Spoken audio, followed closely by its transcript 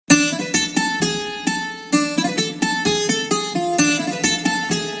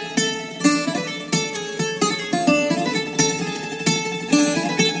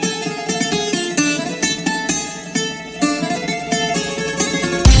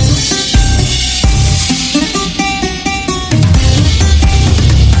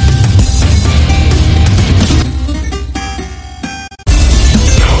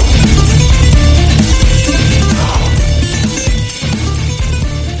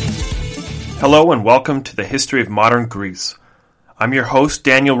Hello and welcome to the History of Modern Greece. I'm your host,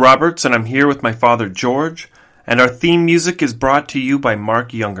 Daniel Roberts, and I'm here with my father, George, and our theme music is brought to you by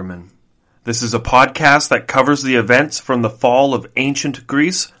Mark Youngerman. This is a podcast that covers the events from the fall of ancient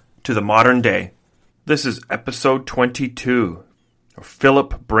Greece to the modern day. This is episode 22,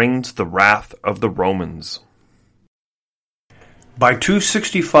 Philip Brings the Wrath of the Romans. By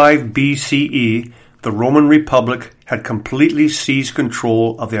 265 BCE, the Roman Republic had completely seized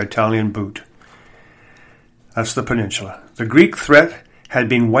control of the Italian boot. That's the peninsula. The Greek threat had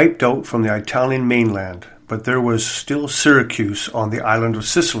been wiped out from the Italian mainland, but there was still Syracuse on the island of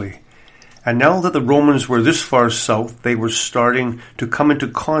Sicily. And now that the Romans were this far south, they were starting to come into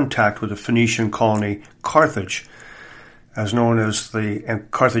contact with the Phoenician colony Carthage, as known as the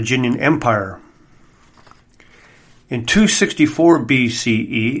Carthaginian Empire. In 264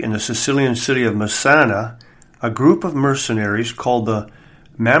 BCE, in the Sicilian city of Messana, a group of mercenaries called the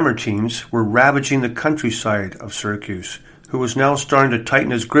Mamertines were ravaging the countryside of Syracuse, who was now starting to tighten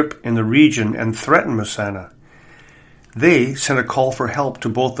his grip in the region and threaten Messana. They sent a call for help to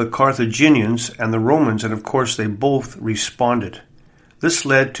both the Carthaginians and the Romans, and of course they both responded. This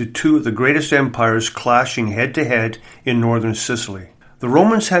led to two of the greatest empires clashing head-to-head in northern Sicily. The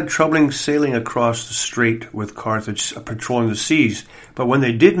Romans had trouble sailing across the strait with Carthage patrolling the seas, but when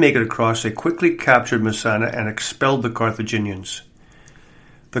they did make it across, they quickly captured Messana and expelled the Carthaginians.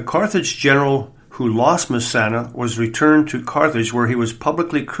 The Carthage general who lost Messana was returned to Carthage, where he was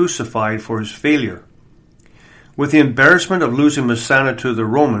publicly crucified for his failure. With the embarrassment of losing Messana to the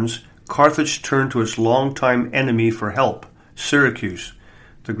Romans, Carthage turned to its longtime enemy for help, Syracuse,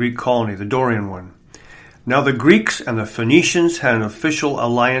 the Greek colony, the Dorian one. Now the Greeks and the Phoenicians had an official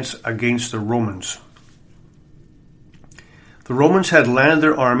alliance against the Romans. The Romans had landed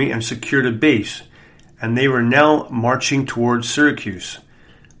their army and secured a base, and they were now marching towards Syracuse.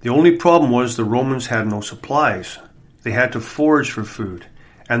 The only problem was the Romans had no supplies. They had to forage for food,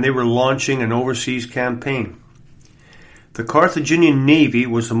 and they were launching an overseas campaign. The Carthaginian navy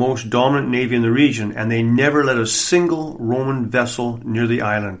was the most dominant navy in the region, and they never let a single Roman vessel near the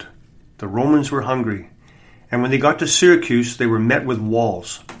island. The Romans were hungry, and when they got to Syracuse, they were met with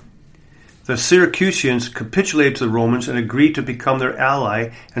walls. The Syracusans capitulated to the Romans and agreed to become their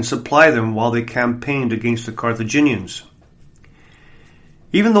ally and supply them while they campaigned against the Carthaginians.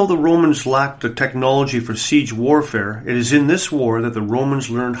 Even though the Romans lacked the technology for siege warfare, it is in this war that the Romans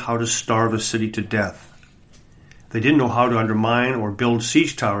learned how to starve a city to death. They didn't know how to undermine or build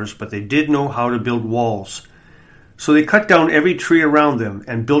siege towers, but they did know how to build walls. So they cut down every tree around them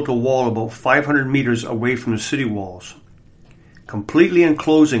and built a wall about 500 meters away from the city walls, completely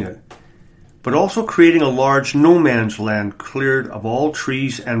enclosing it, but also creating a large no-man's land cleared of all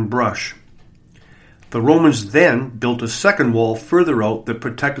trees and brush. The Romans then built a second wall further out that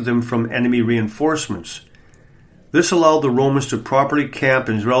protected them from enemy reinforcements. This allowed the Romans to properly camp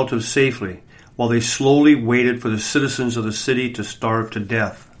in relative safety, while they slowly waited for the citizens of the city to starve to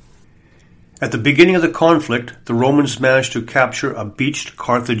death. At the beginning of the conflict, the Romans managed to capture a beached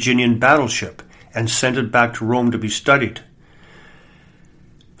Carthaginian battleship and sent it back to Rome to be studied.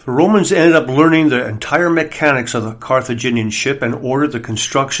 The Romans ended up learning the entire mechanics of the Carthaginian ship and ordered the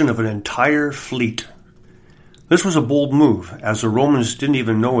construction of an entire fleet. This was a bold move, as the Romans didn't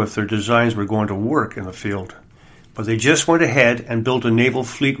even know if their designs were going to work in the field. But they just went ahead and built a naval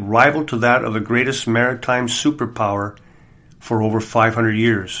fleet rival to that of the greatest maritime superpower for over 500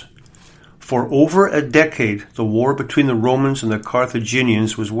 years. For over a decade, the war between the Romans and the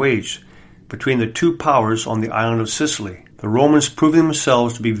Carthaginians was waged between the two powers on the island of Sicily, the Romans proving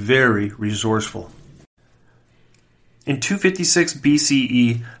themselves to be very resourceful. In 256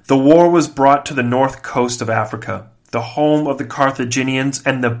 BCE, the war was brought to the north coast of Africa, the home of the Carthaginians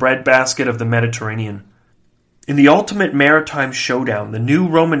and the breadbasket of the Mediterranean. In the ultimate maritime showdown, the new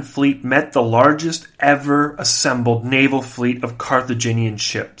Roman fleet met the largest ever assembled naval fleet of Carthaginian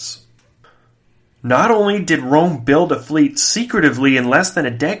ships. Not only did Rome build a fleet secretively in less than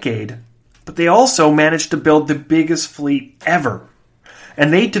a decade, but they also managed to build the biggest fleet ever,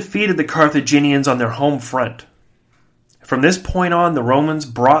 and they defeated the Carthaginians on their home front. From this point on, the Romans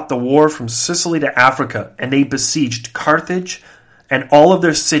brought the war from Sicily to Africa, and they besieged Carthage and all of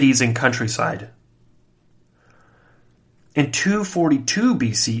their cities and countryside. In 242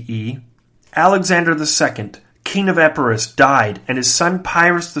 BCE, Alexander II, king of Epirus, died, and his son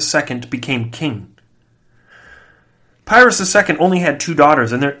Pyrrhus II became king. Pyrrhus II only had 2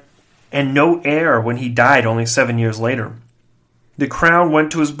 daughters and no heir when he died only 7 years later. The crown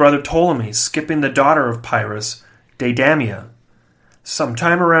went to his brother Ptolemy, skipping the daughter of Pyrrhus, Deidamia.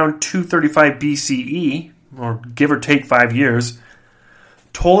 Sometime around 235 BCE, or give or take 5 years,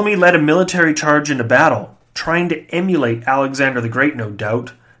 Ptolemy led a military charge into battle, trying to emulate Alexander the Great, no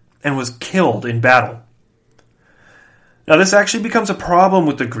doubt, and was killed in battle. Now, this actually becomes a problem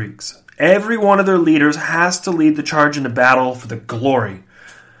with the Greeks. Every one of their leaders has to lead the charge into battle for the glory.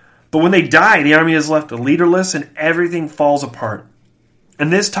 But when they die, the army is left leaderless and everything falls apart.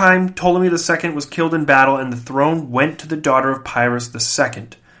 And this time, Ptolemy II was killed in battle and the throne went to the daughter of Pyrrhus II,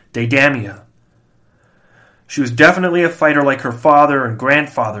 Deidamia. She was definitely a fighter like her father and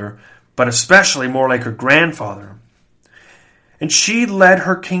grandfather, but especially more like her grandfather. And she led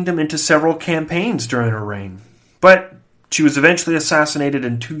her kingdom into several campaigns during her reign. But she was eventually assassinated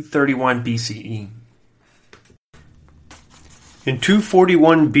in 231 BCE. In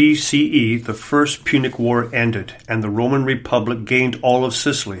 241 BCE, the First Punic War ended, and the Roman Republic gained all of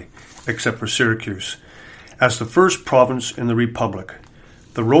Sicily, except for Syracuse, as the first province in the Republic.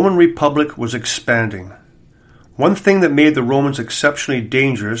 The Roman Republic was expanding. One thing that made the Romans exceptionally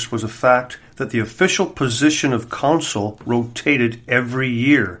dangerous was the fact that the official position of consul rotated every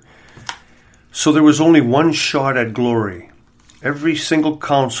year. So there was only one shot at glory. Every single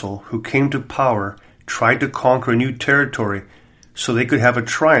consul who came to power tried to conquer a new territory so they could have a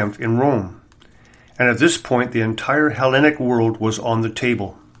triumph in Rome. And at this point, the entire Hellenic world was on the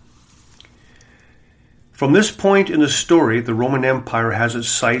table. From this point in the story, the Roman Empire has its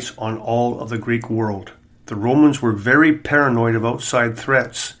sights on all of the Greek world. The Romans were very paranoid of outside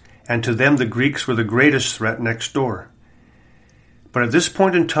threats, and to them the Greeks were the greatest threat next door. But at this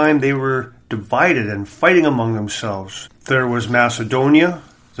point in time, they were divided and fighting among themselves. There was Macedonia,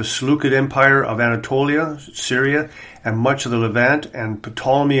 the Seleucid Empire of Anatolia, Syria, and much of the Levant, and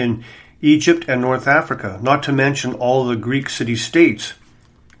Ptolemy in Egypt and North Africa, not to mention all the Greek city-states.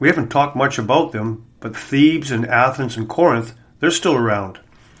 We haven't talked much about them, but Thebes and Athens and Corinth, they're still around,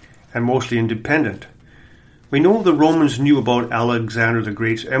 and mostly independent. We know the Romans knew about Alexander the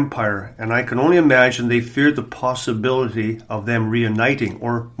Great's empire, and I can only imagine they feared the possibility of them reuniting,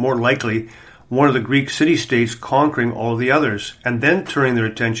 or more likely, one of the Greek city-states conquering all the others, and then turning their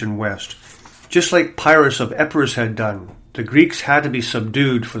attention west. Just like Pyrrhus of Epirus had done, the Greeks had to be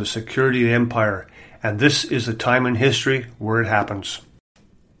subdued for the security of the empire, and this is the time in history where it happens.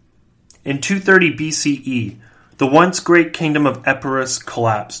 In 230 BCE, the once great kingdom of Epirus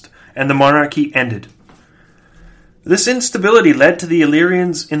collapsed, and the monarchy ended. This instability led to the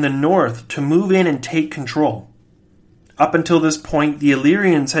Illyrians in the north to move in and take control. Up until this point, the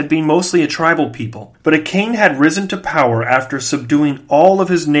Illyrians had been mostly a tribal people, but a king had risen to power after subduing all of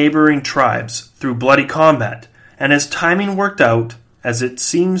his neighboring tribes through bloody combat, and as timing worked out, as it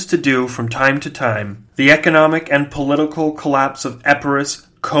seems to do from time to time, the economic and political collapse of Epirus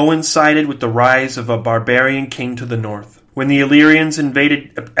coincided with the rise of a barbarian king to the north. When the Illyrians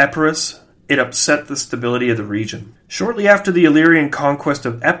invaded Epirus, it upset the stability of the region. Shortly after the Illyrian conquest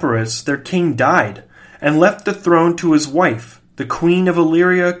of Epirus, their king died, and left the throne to his wife. The Queen of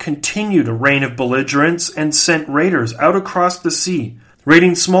Illyria continued a reign of belligerence and sent raiders out across the sea,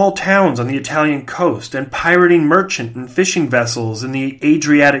 raiding small towns on the Italian coast and pirating merchant and fishing vessels in the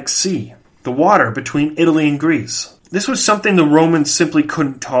Adriatic Sea, the water between Italy and Greece. This was something the Romans simply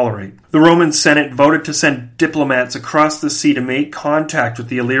couldn't tolerate. The Roman Senate voted to send diplomats across the sea to make contact with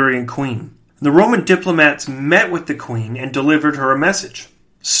the Illyrian queen. The Roman diplomats met with the queen and delivered her a message.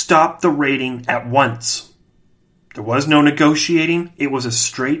 Stop the raiding at once. There was no negotiating. It was a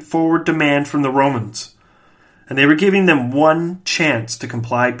straightforward demand from the Romans, and they were giving them one chance to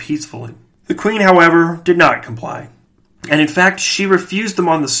comply peacefully. The queen, however, did not comply, and in fact she refused them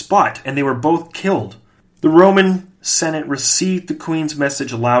on the spot, and they were both killed. The Roman Senate received the queen's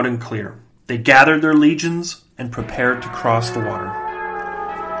message loud and clear. They gathered their legions and prepared to cross the water.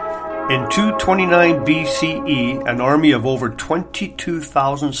 In 229 BCE, an army of over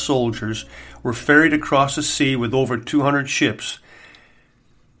 22,000 soldiers were ferried across the sea with over 200 ships.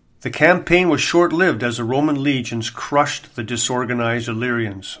 The campaign was short-lived as the Roman legions crushed the disorganized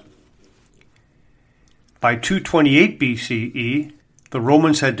Illyrians. By 228 BCE, the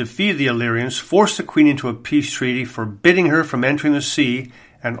Romans had defeated the Illyrians, forced the queen into a peace treaty, forbidding her from entering the sea,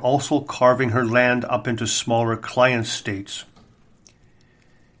 and also carving her land up into smaller client states.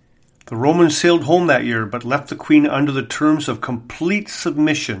 The Romans sailed home that year, but left the queen under the terms of complete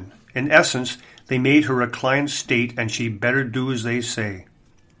submission. In essence, they made her a client state, and she better do as they say.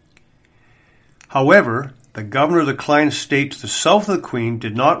 However, the governor of the client state to the south of the queen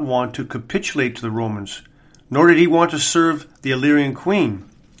did not want to capitulate to the Romans, nor did he want to serve the Illyrian queen.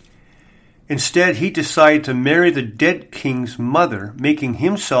 Instead, he decided to marry the dead king's mother, making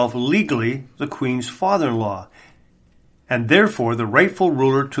himself legally the queen's father-in-law, and therefore the rightful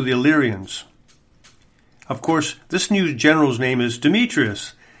ruler to the Illyrians. Of course, this new general's name is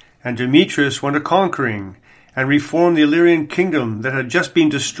Demetrius, and Demetrius went a-conquering and reformed the Illyrian kingdom that had just been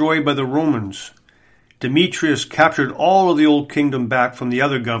destroyed by the Romans. Demetrius captured all of the old kingdom back from the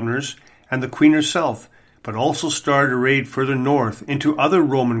other governors and the queen herself, but also started a raid further north into other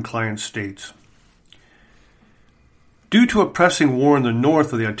Roman client states. Due to a pressing war in the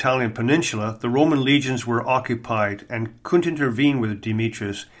north of the Italian peninsula, the Roman legions were occupied and couldn't intervene with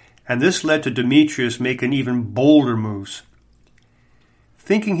Demetrius, and this led to Demetrius making even bolder moves.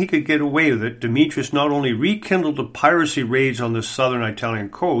 Thinking he could get away with it, Demetrius not only rekindled the piracy raids on the southern Italian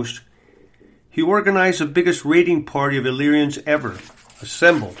coast, he organized the biggest raiding party of Illyrians ever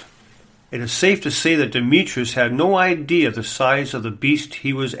assembled. It is safe to say that Demetrius had no idea the size of the beast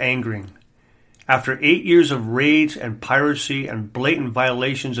he was angering. After 8 years of raids and piracy and blatant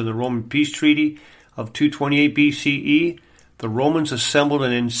violations in the Roman peace treaty of 228 BCE, the Romans assembled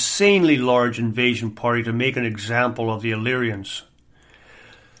an insanely large invasion party to make an example of the Illyrians.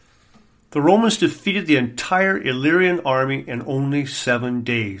 The Romans defeated the entire Illyrian army in only 7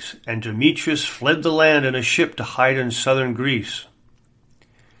 days, and Demetrius fled the land in a ship to hide in southern Greece.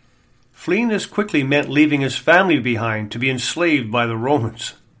 Fleeing this quickly meant leaving his family behind to be enslaved by the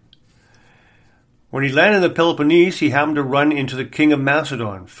Romans. When he landed in the Peloponnese, he happened to run into the king of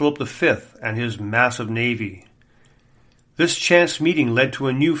Macedon, Philip V, and his massive navy. This chance meeting led to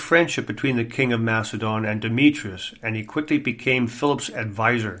a new friendship between the king of Macedon and Demetrius, and he quickly became Philip's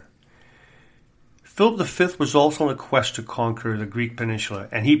advisor. Philip V was also on a quest to conquer the Greek peninsula,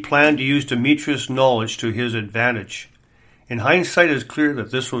 and he planned to use Demetrius' knowledge to his advantage. In hindsight, it is clear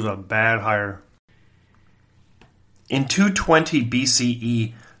that this was a bad hire. In 220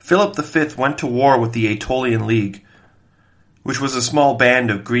 BCE, Philip V went to war with the Aetolian League, which was a small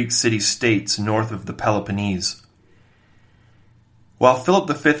band of Greek city-states north of the Peloponnese. While Philip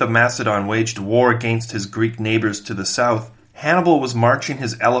V of Macedon waged war against his Greek neighbors to the south, Hannibal was marching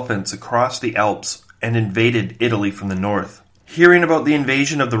his elephants across the Alps and invaded Italy from the north. Hearing about the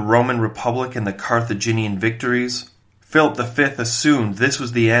invasion of the Roman Republic and the Carthaginian victories, Philip V assumed this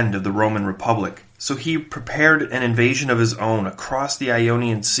was the end of the Roman Republic, so he prepared an invasion of his own across the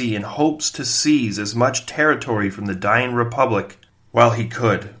Ionian Sea in hopes to seize as much territory from the dying Republic while he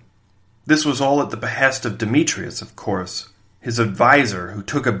could. This was all at the behest of Demetrius, of course, his advisor, who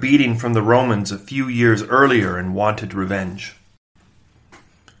took a beating from the Romans a few years earlier and wanted revenge.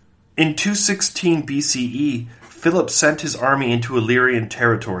 In 216 BCE, Philip sent his army into Illyrian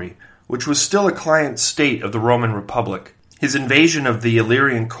territory, which was still a client state of the Roman Republic. His invasion of the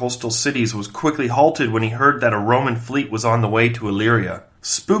Illyrian coastal cities was quickly halted when he heard that a Roman fleet was on the way to Illyria.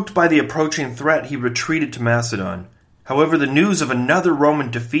 Spooked by the approaching threat, he retreated to Macedon. However, the news of another Roman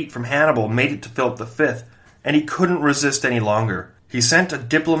defeat from Hannibal made it to Philip V, and he couldn't resist any longer. He sent a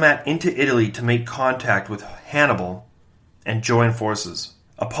diplomat into Italy to make contact with Hannibal and join forces.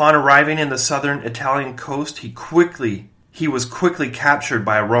 Upon arriving in the southern Italian coast, he was quickly captured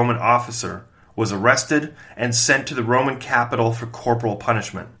by a Roman officer, was arrested, and sent to the Roman capital for corporal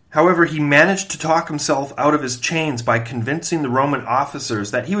punishment. However, he managed to talk himself out of his chains by convincing the Roman officers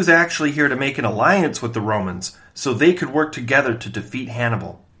that he was actually here to make an alliance with the Romans so they could work together to defeat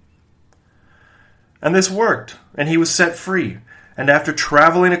Hannibal. And this worked, and he was set free, and after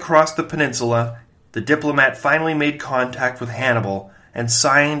traveling across the peninsula, the diplomat finally made contact with Hannibal and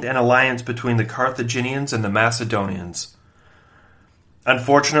signed an alliance between the Carthaginians and the Macedonians.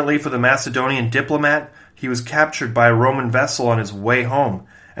 Unfortunately for the Macedonian diplomat, he was captured by a Roman vessel on his way home,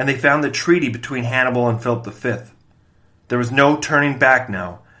 and they found the treaty between Hannibal and Philip V. There was no turning back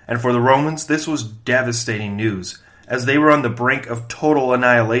now, and for the Romans this was devastating news, as they were on the brink of total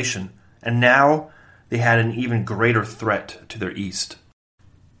annihilation, and now they had an even greater threat to their east.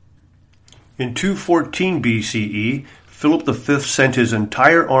 In 214 BCE, Philip V sent his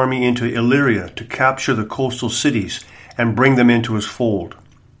entire army into Illyria to capture the coastal cities and bring them into his fold.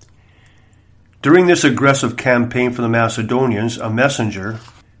 During this aggressive campaign for the Macedonians, a messenger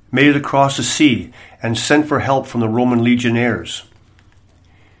made it across the sea and sent for help from the Roman legionnaires.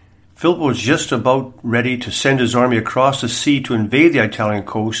 Philip was just about ready to send his army across the sea to invade the Italian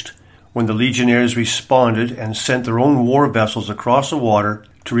coast when the legionnaires responded and sent their own war vessels across the water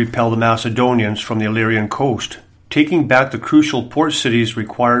to repel the Macedonians from the Illyrian coast, taking back the crucial port cities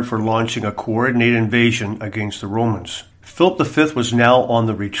required for launching a coordinated invasion against the Romans. Philip V was now on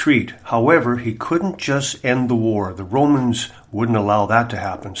the retreat. However, he couldn't just end the war. The Romans wouldn't allow that to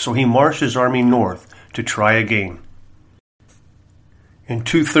happen, so he marched his army north to try again. In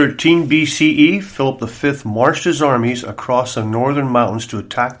 213 BCE, Philip V marched his armies across the northern mountains to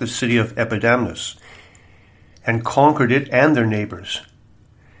attack the city of Epidamnus and conquered it and their neighbors.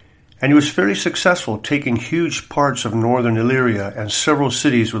 and he was fairly successful, taking huge parts of northern Illyria and several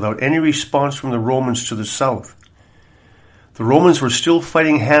cities without any response from the Romans to the south. The Romans were still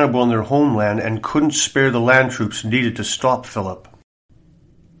fighting Hannibal in their homeland and couldn't spare the land troops needed to stop Philip.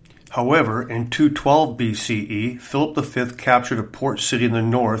 However, in 212 BCE, Philip V captured a port city in the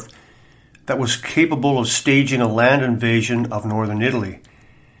north that was capable of staging a land invasion of northern Italy,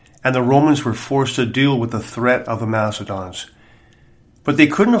 and the Romans were forced to deal with the threat of the Macedons. But they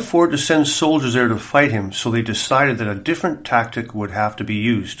couldn't afford to send soldiers there to fight him, so they decided that a different tactic would have to be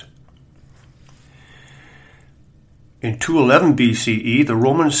used. In 211 BCE, the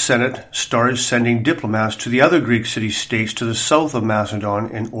Roman Senate started sending diplomats to the other Greek city-states to the south of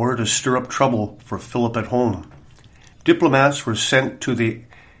Macedon in order to stir up trouble for Philip at home. Diplomats were sent to the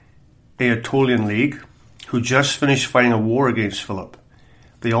Aetolian League, who just finished fighting a war against Philip.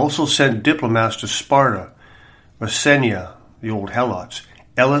 They also sent diplomats to Sparta, Messenia, the old Helots,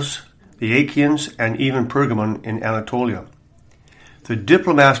 Elis, the Achaeans, and even Pergamon in Anatolia. The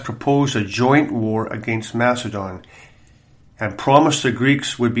diplomats proposed a joint war against Macedon and promised the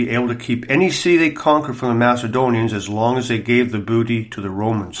Greeks would be able to keep any city they conquered from the Macedonians as long as they gave the booty to the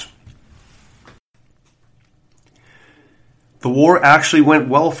Romans. The war actually went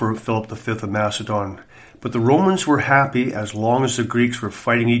well for Philip V of Macedon, but the Romans were happy as long as the Greeks were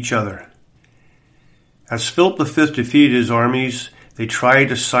fighting each other. As Philip V defeated his armies, they tried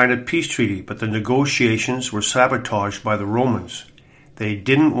to sign a peace treaty, but the negotiations were sabotaged by the Romans. They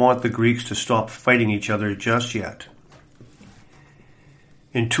didn't want the Greeks to stop fighting each other just yet.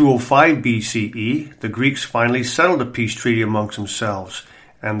 In 205 BCE, the Greeks finally settled a peace treaty amongst themselves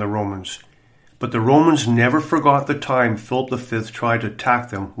and the Romans, but the Romans never forgot the time Philip V tried to attack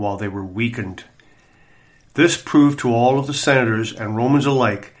them while they were weakened. This proved to all of the senators and Romans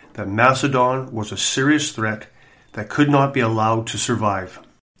alike that Macedon was a serious threat that could not be allowed to survive.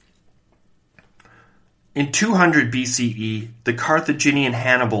 In 200 BCE, the Carthaginian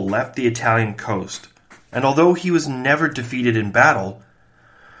Hannibal left the Italian coast, and although he was never defeated in battle,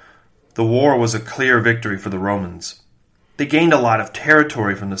 the war was a clear victory for the Romans. They gained a lot of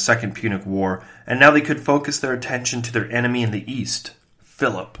territory from the Second Punic War, and now they could focus their attention to their enemy in the east,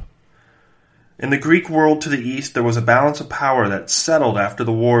 Philip. In the Greek world to the east, there was a balance of power that settled after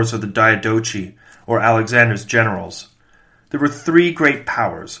the wars of the Diadochi, or Alexander's generals. There were three great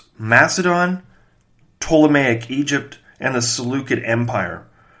powers: Macedon, Ptolemaic Egypt, and the Seleucid Empire.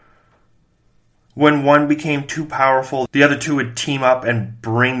 When one became too powerful, the other two would team up and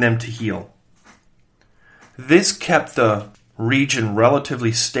bring them to heel. This kept the region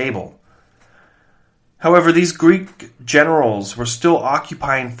relatively stable. However, these Greek generals were still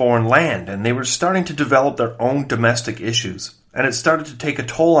occupying foreign land, and they were starting to develop their own domestic issues, and it started to take a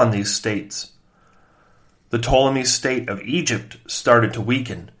toll on these states. The Ptolemy state of Egypt started to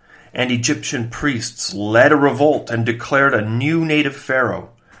weaken, and Egyptian priests led a revolt and declared a new native pharaoh,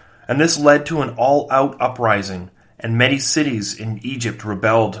 and this led to an all-out uprising, and many cities in Egypt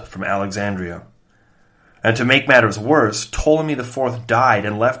rebelled from Alexandria. And to make matters worse, Ptolemy IV died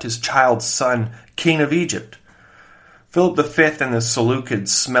and left his child's son king of Egypt. Philip V and the Seleucids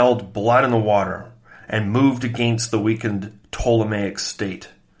smelled blood in the water and moved against the weakened Ptolemaic state.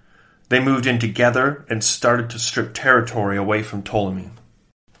 They moved in together and started to strip territory away from Ptolemy.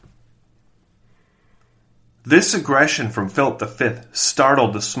 This aggression from Philip V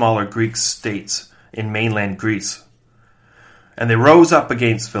startled the smaller Greek states in mainland Greece, and they rose up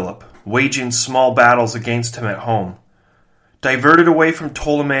against Philip, waging small battles against him at home. Diverted away from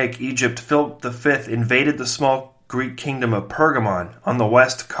Ptolemaic Egypt, Philip V invaded the small Greek kingdom of Pergamon on the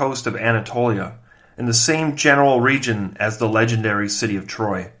west coast of Anatolia, in the same general region as the legendary city of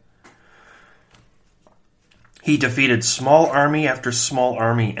Troy. He defeated small army after small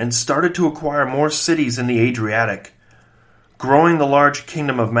army and started to acquire more cities in the Adriatic, growing the large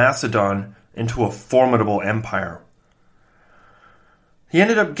kingdom of Macedon into a formidable empire. He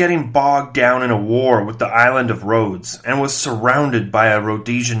ended up getting bogged down in a war with the island of Rhodes and was surrounded by a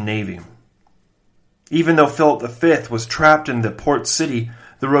Rhodesian navy. Even though Philip V was trapped in the port city,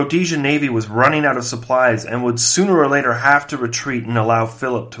 the Rhodesian navy was running out of supplies and would sooner or later have to retreat and allow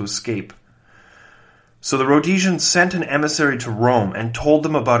Philip to escape. So the Rhodesians sent an emissary to Rome and told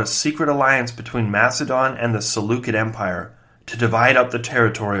them about a secret alliance between Macedon and the Seleucid Empire to divide up the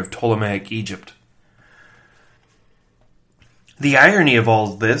territory of Ptolemaic Egypt. The irony of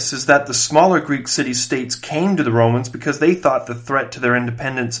all this is that the smaller Greek city-states came to the Romans because they thought the threat to their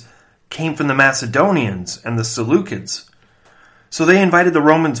independence came from the Macedonians and the Seleucids. So they invited the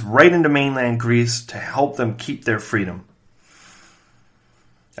Romans right into mainland Greece to help them keep their freedom.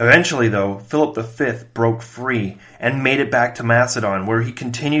 Eventually, though, Philip V broke free and made it back to Macedon, where he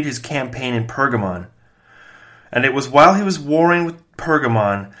continued his campaign in Pergamon. And it was while he was warring with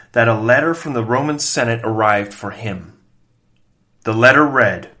Pergamon that a letter from the Roman Senate arrived for him. The letter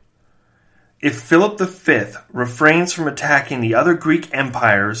read, "If Philip V refrains from attacking the other Greek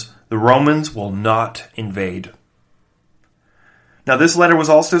empires, the Romans will not invade." Now this letter was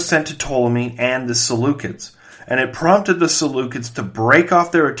also sent to Ptolemy and the Seleucids, and it prompted the Seleucids to break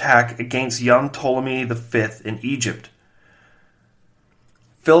off their attack against young Ptolemy V in Egypt.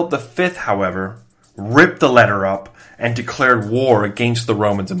 Philip V, however, ripped the letter up and declared war against the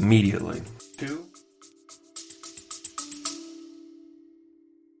Romans immediately.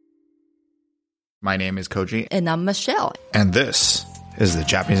 My name is Koji. And I'm Michelle. And this is the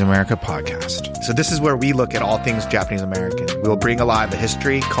Japanese America Podcast. So this is where we look at all things Japanese American. We will bring alive the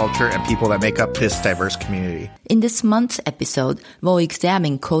history, culture, and people that make up this diverse community. In this month's episode, we'll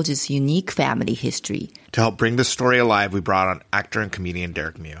examine Koji's unique family history. To help bring the story alive, we brought on actor and comedian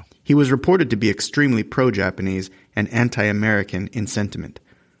Derek Mew. He was reported to be extremely pro-Japanese and anti-American in sentiment.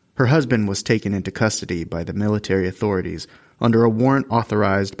 Her husband was taken into custody by the military authorities under a warrant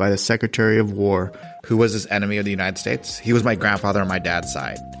authorized by the Secretary of War. Who was his enemy of the United States? He was my grandfather on my dad's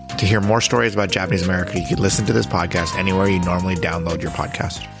side. To hear more stories about Japanese America, you can listen to this podcast anywhere you normally download your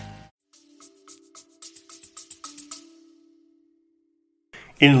podcast.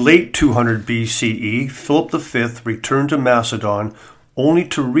 In late 200 BCE, Philip V returned to Macedon only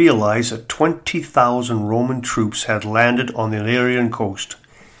to realize that 20,000 Roman troops had landed on the Illyrian coast.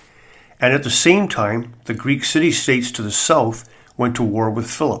 And at the same time, the Greek city-states to the south went to war with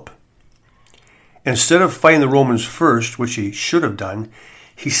Philip. Instead of fighting the Romans first, which he should have done,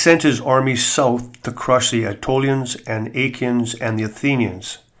 he sent his army south to crush the Aetolians and Achaeans and the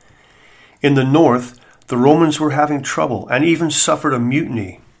Athenians. In the north, the Romans were having trouble and even suffered a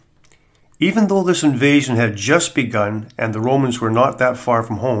mutiny. Even though this invasion had just begun and the Romans were not that far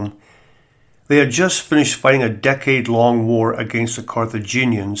from home, they had just finished fighting a decade-long war against the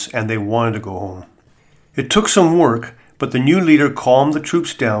Carthaginians and they wanted to go home. It took some work, but the new leader calmed the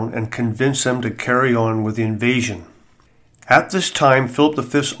troops down and convinced them to carry on with the invasion. At this time, Philip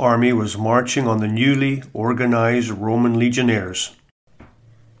V's army was marching on the newly organized Roman legionnaires.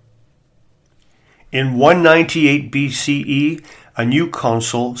 In 198 BCE, a new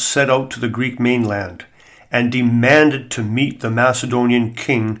consul set out to the Greek mainland and demanded to meet the Macedonian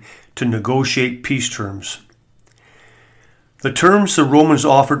king to negotiate peace terms. The terms the Romans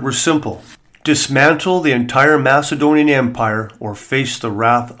offered were simple: dismantle the entire Macedonian Empire or face the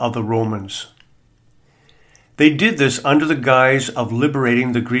wrath of the Romans. They did this under the guise of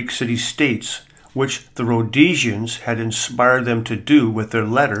liberating the Greek city-states, which the Rhodesians had inspired them to do with their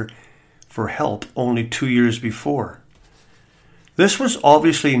letter for help only 2 years before. This was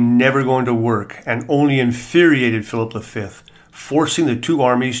obviously never going to work and only infuriated Philip V, forcing the two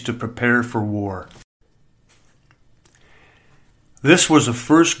armies to prepare for war. This was the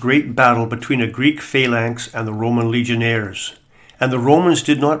first great battle between a Greek phalanx and the Roman legionnaires, and the Romans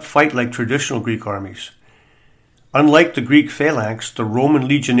did not fight like traditional Greek armies. Unlike the Greek phalanx, the Roman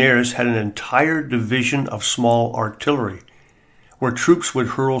legionnaires had an entire division of small artillery, where troops would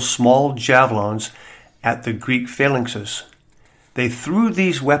hurl small javelins at the Greek phalanxes. They threw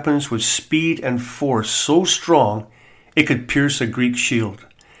these weapons with speed and force so strong it could pierce a Greek shield,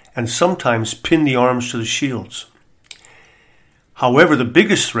 and sometimes pin the arms to the shields. However, the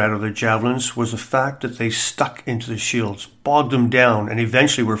biggest threat of the javelins was the fact that they stuck into the shields, bogged them down, and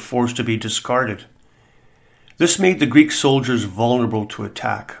eventually were forced to be discarded. This made the Greek soldiers vulnerable to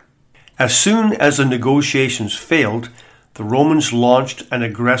attack. As soon as the negotiations failed, the Romans launched an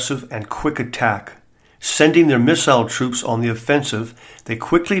aggressive and quick attack. Sending their missile troops on the offensive, they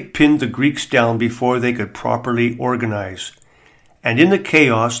quickly pinned the Greeks down before they could properly organize. And in the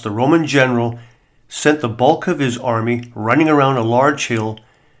chaos, the Roman general sent the bulk of his army running around a large hill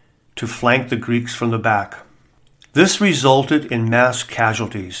to flank the Greeks from the back. This resulted in mass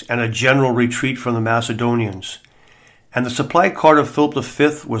casualties and a general retreat from the Macedonians, and the supply cart of Philip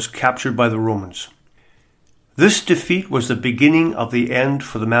V was captured by the Romans. This defeat was the beginning of the end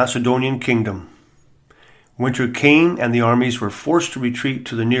for the Macedonian kingdom. Winter came and the armies were forced to retreat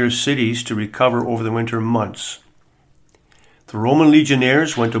to the nearest cities to recover over the winter months. The Roman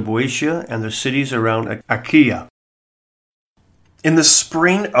legionnaires went to Boeotia and the cities around Achaia. In the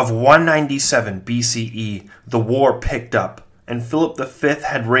spring of 197 BCE, the war picked up, and Philip V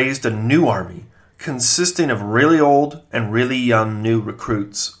had raised a new army, consisting of really old and really young new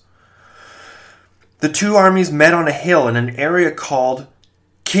recruits. The two armies met on a hill in an area called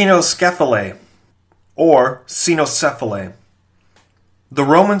Kynoskephalae, or Cynocephalae. The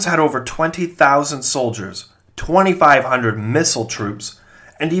Romans had over 20,000 soldiers, 2,500 missile troops,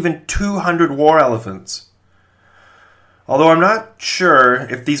 and even 200 war elephants. Although I'm not sure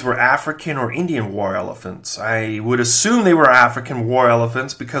if these were African or Indian war elephants. I would assume they were African war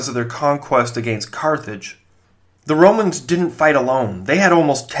elephants because of their conquest against Carthage. The Romans didn't fight alone. They had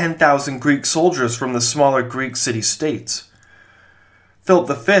almost 10,000 Greek soldiers from the smaller Greek city-states.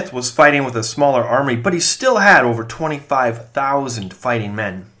 Philip V was fighting with a smaller army, but he still had over 25,000 fighting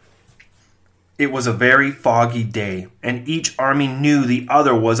men. It was a very foggy day, and each army knew the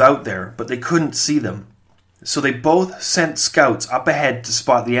other was out there, but they couldn't see them. So they both sent scouts up ahead to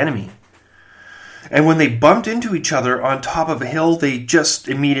spot the enemy. And when they bumped into each other on top of a hill, they just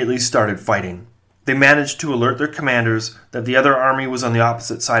immediately started fighting. They managed to alert their commanders that the other army was on the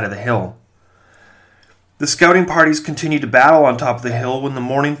opposite side of the hill. The scouting parties continued to battle on top of the hill when the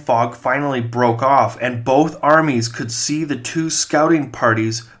morning fog finally broke off, and both armies could see the two scouting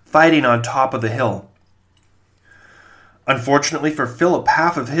parties fighting on top of the hill. Unfortunately for Philip,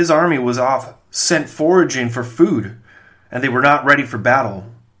 half of his army was off, sent foraging for food, and they were not ready for battle.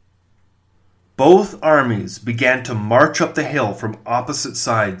 Both armies began to march up the hill from opposite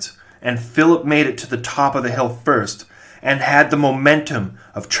sides, and Philip made it to the top of the hill first, and had the momentum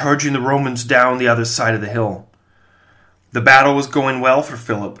of charging the Romans down the other side of the hill. The battle was going well for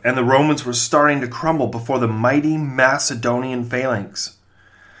Philip, and the Romans were starting to crumble before the mighty Macedonian phalanx.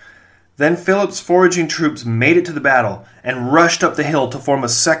 Then Philip's foraging troops made it to the battle and rushed up the hill to form a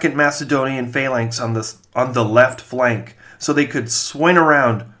second Macedonian phalanx on the left flank, so they could swing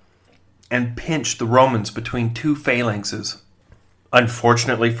around and pinch the Romans between two phalanxes.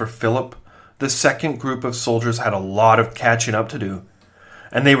 Unfortunately for Philip, the second group of soldiers had a lot of catching up to do,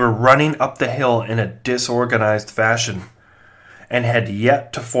 and they were running up the hill in a disorganized fashion, and had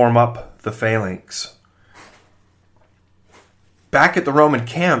yet to form up the phalanx. Back at the Roman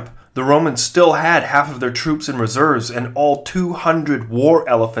camp, the Romans still had half of their troops in reserves and all 200 war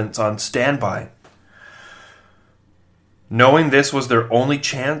elephants on standby. Knowing this was their only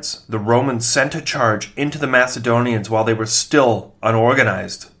chance, the Romans sent a charge into the Macedonians while they were still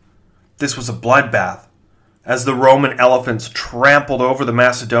unorganized. This was a bloodbath, as the Roman elephants trampled over the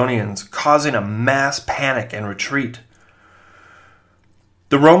Macedonians, causing a mass panic and retreat.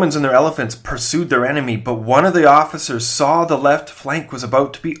 The Romans and their elephants pursued their enemy, but one of the officers saw the left flank was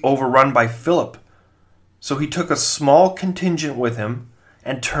about to be overrun by Philip, so he took a small contingent with him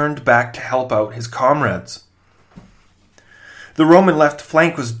and turned back to help out his comrades. The Roman left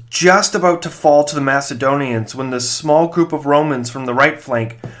flank was just about to fall to the Macedonians when the small group of Romans from the right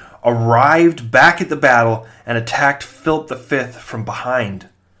flank arrived back at the battle and attacked Philip V from behind.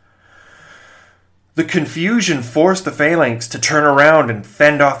 The confusion forced the phalanx to turn around and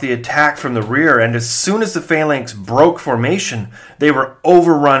fend off the attack from the rear, and as soon as the phalanx broke formation, they were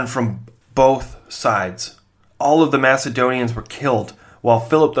overrun from both sides. All of the Macedonians were killed, while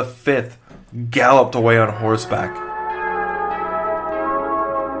Philip V galloped away on horseback.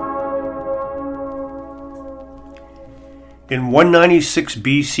 In 196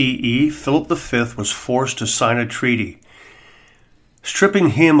 BCE, Philip V was forced to sign a treaty,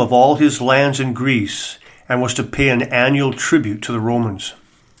 stripping him of all his lands in Greece, and was to pay an annual tribute to the Romans.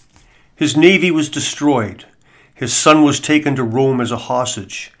 His navy was destroyed, his son was taken to Rome as a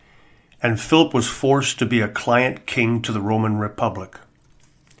hostage, and Philip was forced to be a client king to the Roman Republic.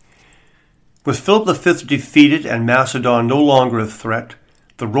 With Philip V defeated and Macedon no longer a threat,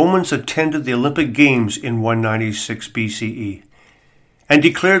 the Romans attended the Olympic Games in 196 BCE, and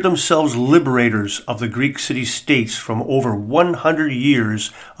declared themselves liberators of the Greek city-states from over 100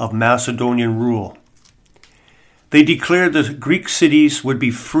 years of Macedonian rule. They declared the Greek cities would be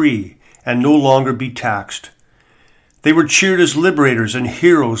free and no longer be taxed. They were cheered as liberators and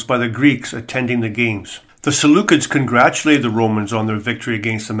heroes by the Greeks attending the games. The Seleucids congratulated the Romans on their victory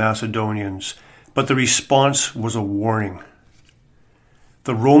against the Macedonians, but the response was a warning.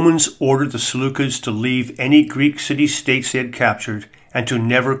 The Romans ordered the Seleucids to leave any Greek city-states they had captured and to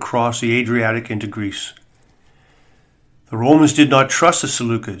never cross the Adriatic into Greece. The Romans did not trust the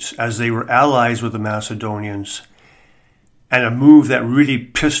Seleucids, as they were allies with the Macedonians, and a move that really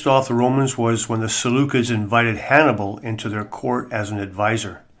pissed off the Romans was when the Seleucids invited Hannibal into their court as an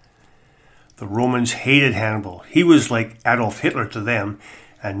advisor. The Romans hated Hannibal. He was like Adolf Hitler to them,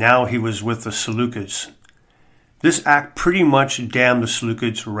 and now he was with the Seleucids. This act pretty much damned the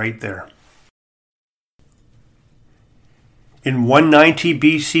Seleucids right there. In 190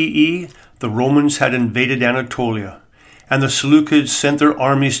 BCE, the Romans had invaded Anatolia, and the Seleucids sent their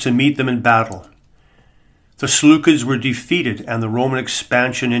armies to meet them in battle. The Seleucids were defeated, and the Roman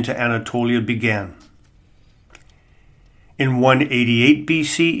expansion into Anatolia began. In 188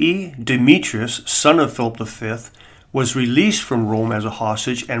 BCE, Demetrius, son of Philip V, was released from Rome as a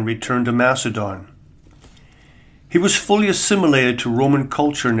hostage and returned to Macedon. He was fully assimilated to Roman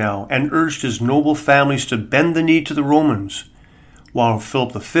culture now and urged his noble families to bend the knee to the Romans, while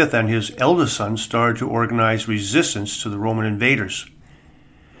Philip V and his eldest son started to organize resistance to the Roman invaders.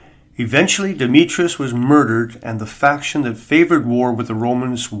 Eventually, Demetrius was murdered and the faction that favored war with the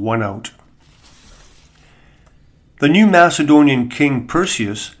Romans won out. The new Macedonian king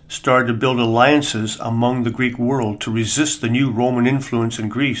Perseus started to build alliances among the Greek world to resist the new Roman influence in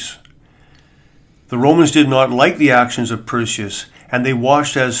Greece. The Romans did not like the actions of Perseus, and they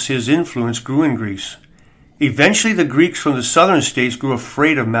watched as his influence grew in Greece. Eventually, the Greeks from the southern states grew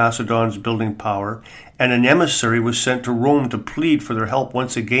afraid of Macedon's building power, and an emissary was sent to Rome to plead for their help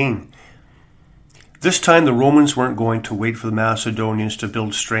once again. This time, the Romans weren't going to wait for the Macedonians to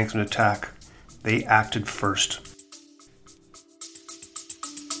build strength and attack. They acted first.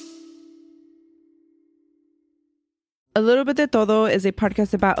 A Little Bit de Todo is a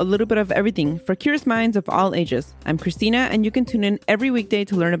podcast about a little bit of everything for curious minds of all ages. I'm Christina, and you can tune in every weekday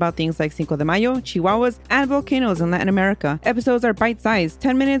to learn about things like Cinco de Mayo, Chihuahuas, and volcanoes in Latin America. Episodes are bite-sized,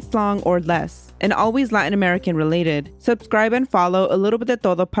 10 minutes long or less, and always Latin American related. Subscribe and follow A Little Bit de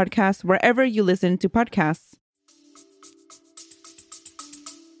Todo podcast wherever you listen to podcasts.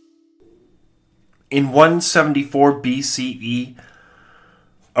 In 174 BCE,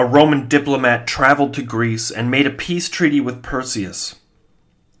 a Roman diplomat traveled to Greece and made a peace treaty with Perseus.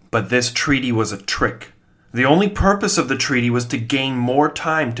 But this treaty was a trick. The only purpose of the treaty was to gain more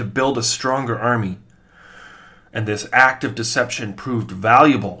time to build a stronger army. And this act of deception proved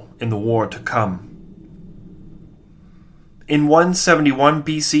valuable in the war to come. In 171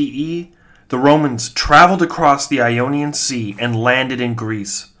 BCE, the Romans traveled across the Ionian Sea and landed in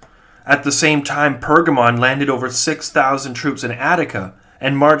Greece. At the same time, Pergamon landed over 6,000 troops in Attica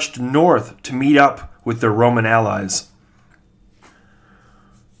and marched north to meet up with their Roman allies.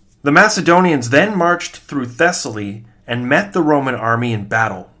 The Macedonians then marched through Thessaly and met the Roman army in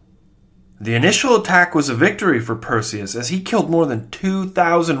battle. The initial attack was a victory for Perseus, as he killed more than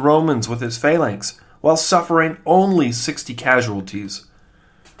 2,000 Romans with his phalanx, while suffering only 60 casualties.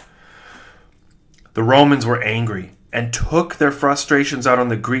 The Romans were angry and took their frustrations out on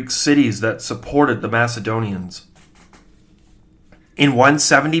the Greek cities that supported the Macedonians. In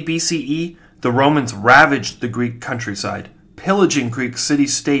 170 BCE, the Romans ravaged the Greek countryside, pillaging Greek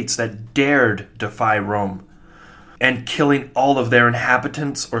city-states that dared defy Rome, and killing all of their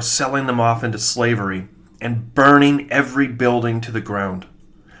inhabitants or selling them off into slavery, and burning every building to the ground.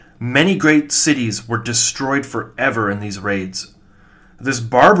 Many great cities were destroyed forever in these raids. This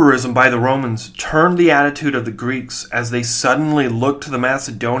barbarism by the Romans turned the attitude of the Greeks as they suddenly looked to the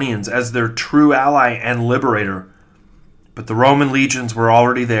Macedonians as their true ally and liberator. But the Roman legions were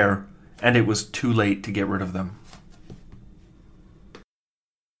already there, and it was too late to get rid of them.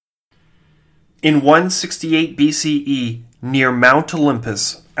 In 168 BCE, near Mount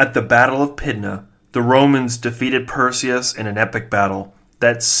Olympus, at the Battle of Pydna, the Romans defeated Perseus in an epic battle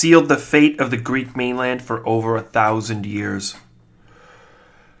that sealed the fate of the Greek mainland for over 1,000 years.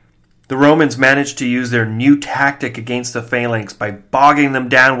 The Romans managed to use their new tactic against the phalanx by bogging them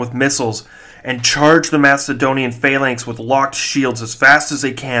down with missiles and charge the Macedonian phalanx with locked shields as fast as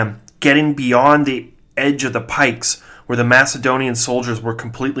they can, getting beyond the edge of the pikes where the Macedonian soldiers were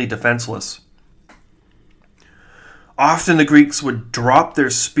completely defenseless. Often the Greeks would drop their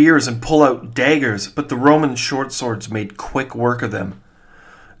spears and pull out daggers, but the Roman short swords made quick work of them,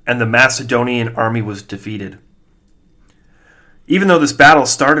 and the Macedonian army was defeated. Even though this battle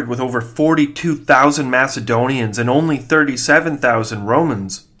started with over 42,000 Macedonians and only 37,000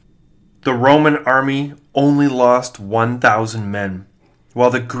 Romans, the Roman army only lost 1,000 men, while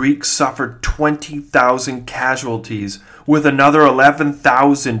the Greeks suffered 20,000 casualties, with another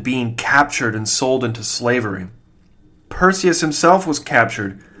 11,000 being captured and sold into slavery. Perseus himself was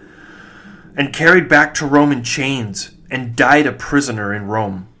captured and carried back to Rome in chains and died a prisoner in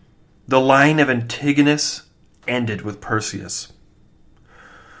Rome. The line of Antigonus ended with Perseus.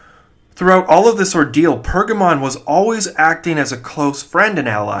 Throughout all of this ordeal, Pergamon was always acting as a close friend and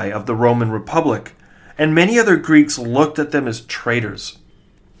ally of the Roman Republic, and many other Greeks looked at them as traitors.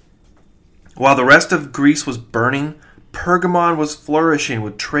 While the rest of Greece was burning, Pergamon was flourishing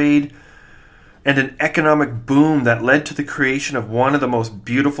with trade and an economic boom that led to the creation of one of the most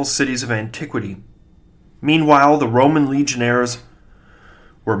beautiful cities of antiquity. Meanwhile, the Roman legionaries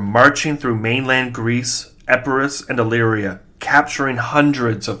were marching through mainland Greece, Epirus, and Illyria, capturing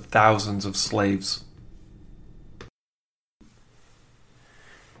hundreds of thousands of slaves.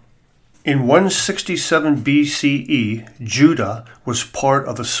 In 167 BCE, Judah was part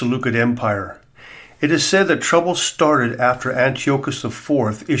of the Seleucid Empire. It is said that trouble started after Antiochus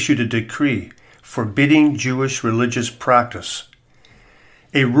IV issued a decree forbidding Jewish religious practice.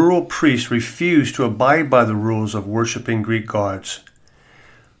 A rural priest refused to abide by the rules of worshiping Greek gods.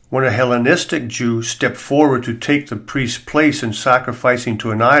 When a Hellenistic Jew stepped forward to take the priest's place in sacrificing to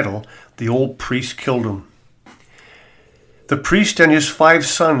an idol, the old priest killed him. The priest and his 5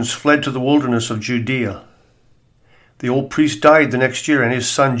 sons fled to the wilderness of Judea. The old priest died the next year, and his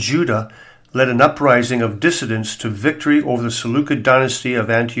son Judah led an uprising of dissidents to victory over the Seleucid dynasty of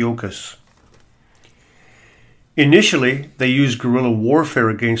Antiochus. Initially, they used guerrilla warfare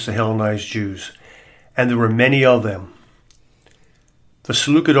against the Hellenized Jews, and there were many of them. The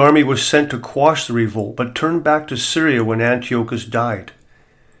Seleucid army was sent to quash the revolt, but turned back to Syria when Antiochus died.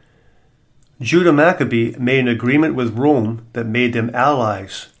 Judah Maccabee made an agreement with Rome that made them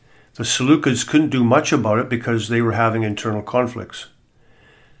allies. The Seleucids couldn't do much about it because they were having internal conflicts.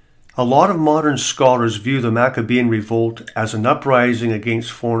 A lot of modern scholars view the Maccabean revolt as an uprising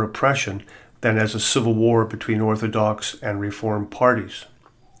against foreign oppression than as a civil war between Orthodox and Reform parties.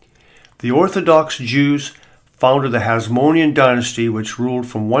 The Orthodox Jews founded the Hasmonean dynasty, which ruled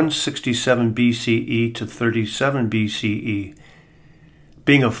from 167 BCE to 37 BCE,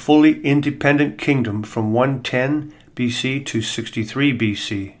 being a fully independent kingdom from 110 BC to 63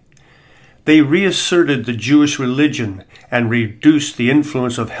 BC. They reasserted the Jewish religion and reduced the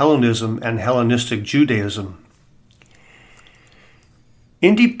influence of Hellenism and Hellenistic Judaism.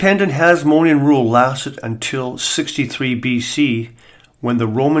 Independent Hasmonean rule lasted until 63 BC, when the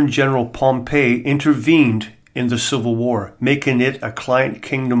Roman general Pompey intervened in the civil war, making it a client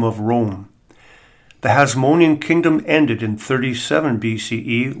kingdom of Rome. The Hasmonean kingdom ended in 37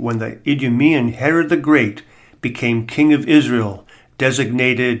 BCE when the Idumean Herod the Great became king of Israel,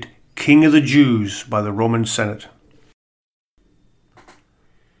 designated King of the Jews by the Roman Senate.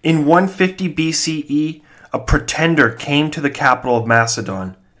 In 150 BCE, a pretender came to the capital of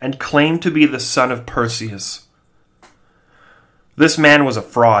Macedon and claimed to be the son of Perseus. This man was a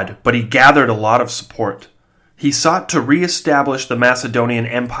fraud, but he gathered a lot of support. He sought to re-establish the Macedonian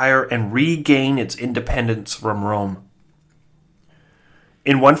Empire and regain its independence from Rome.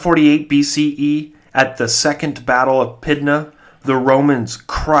 In 148 BCE, at the Second Battle of Pydna, the Romans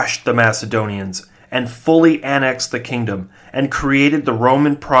crushed the Macedonians and fully annexed the kingdom and created the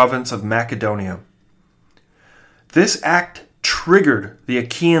Roman province of Macedonia. This act triggered the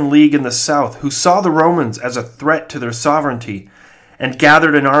Achaean League in the south, who saw the Romans as a threat to their sovereignty and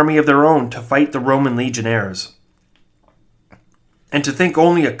gathered an army of their own to fight the Roman legionaries. And to think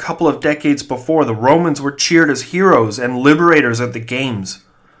only a couple of decades before, the Romans were cheered as heroes and liberators at the games.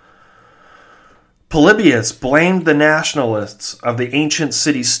 Polybius blamed the nationalists of the ancient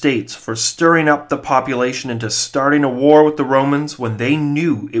city-states for stirring up the population into starting a war with the Romans when they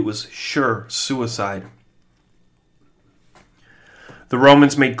knew it was sure suicide. The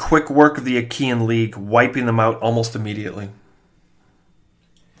Romans made quick work of the Achaean League, wiping them out almost immediately.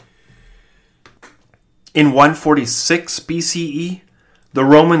 In 146 BCE, the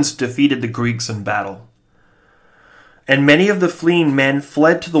Romans defeated the Greeks in battle, and many of the fleeing men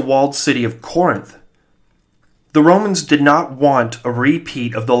fled to the walled city of Corinth. The Romans did not want a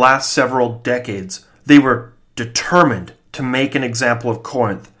repeat of the last several decades. They were determined to make an example of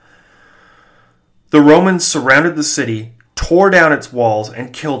Corinth. The Romans surrounded the city, tore down its walls,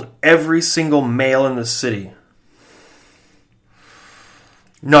 and killed every single male in the city.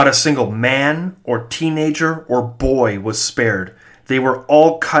 Not a single man or teenager or boy was spared. They were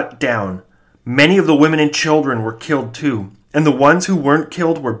all cut down. Many of the women and children were killed too, and the ones who weren't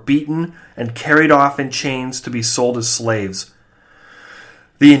killed were beaten and carried off in chains to be sold as slaves.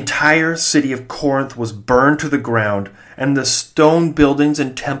 The entire city of Corinth was burned to the ground, and the stone buildings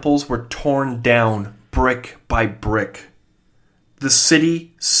and temples were torn down brick by brick. The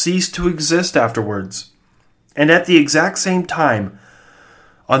city ceased to exist afterwards. And at the exact same time,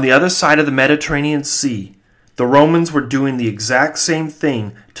 on the other side of the Mediterranean Sea, the Romans were doing the exact same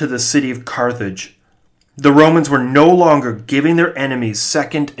thing to the city of Carthage. The Romans were no longer giving their enemies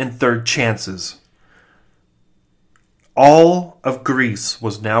second and third chances. All of Greece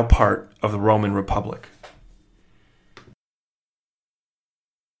was now part of the Roman Republic.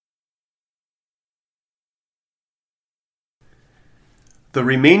 The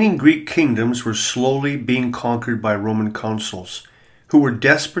remaining Greek kingdoms were slowly being conquered by Roman consuls, who were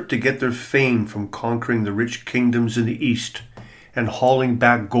desperate to get their fame from conquering the rich kingdoms in the east and hauling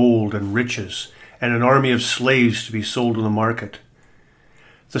back gold and riches and an army of slaves to be sold in the market.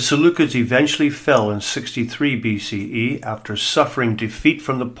 The Seleucids eventually fell in 63 BCE after suffering defeat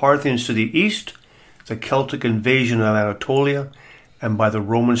from the Parthians to the east, the Celtic invasion of Anatolia, and by the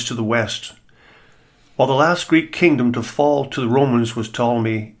Romans to the west. While the last Greek kingdom to fall to the Romans was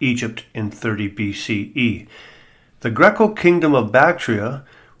Ptolemy, Egypt, in 30 BCE. The Greco-kingdom of Bactria,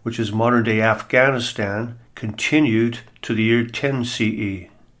 which is modern-day Afghanistan, continued to the year 10 CE.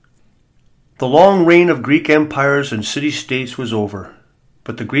 The long reign of Greek empires and city-states was over,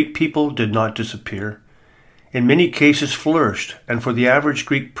 but the Greek people did not disappear. In many cases flourished, and for the average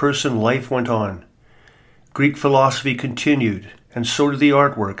Greek person life went on. Greek philosophy continued, and so did the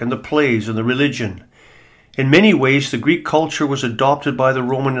artwork and the plays and the religion. In many ways, the Greek culture was adopted by the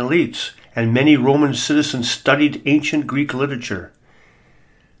Roman elites, and many Roman citizens studied ancient Greek literature.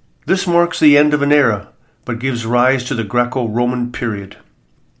 This marks the end of an era, but gives rise to the Greco-Roman period.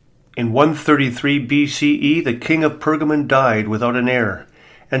 In 133 BCE, the king of Pergamon died without an heir,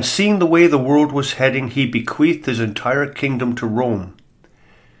 and seeing the way the world was heading, he bequeathed his entire kingdom to Rome.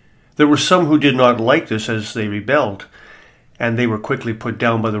 There were some who did not like this as they rebelled, and they were quickly put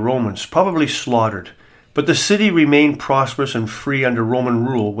down by the Romans, probably slaughtered. But the city remained prosperous and free under Roman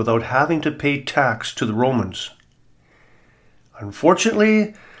rule without having to pay tax to the Romans.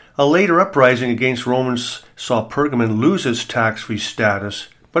 Unfortunately, a later uprising against Romans saw Pergamon lose its tax-free status,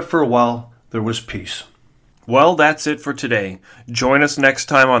 but for a while there was peace. Well, that's it for today. Join us next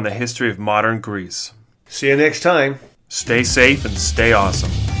time on the history of modern Greece. See you next time. Stay safe and stay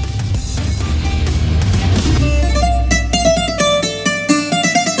awesome.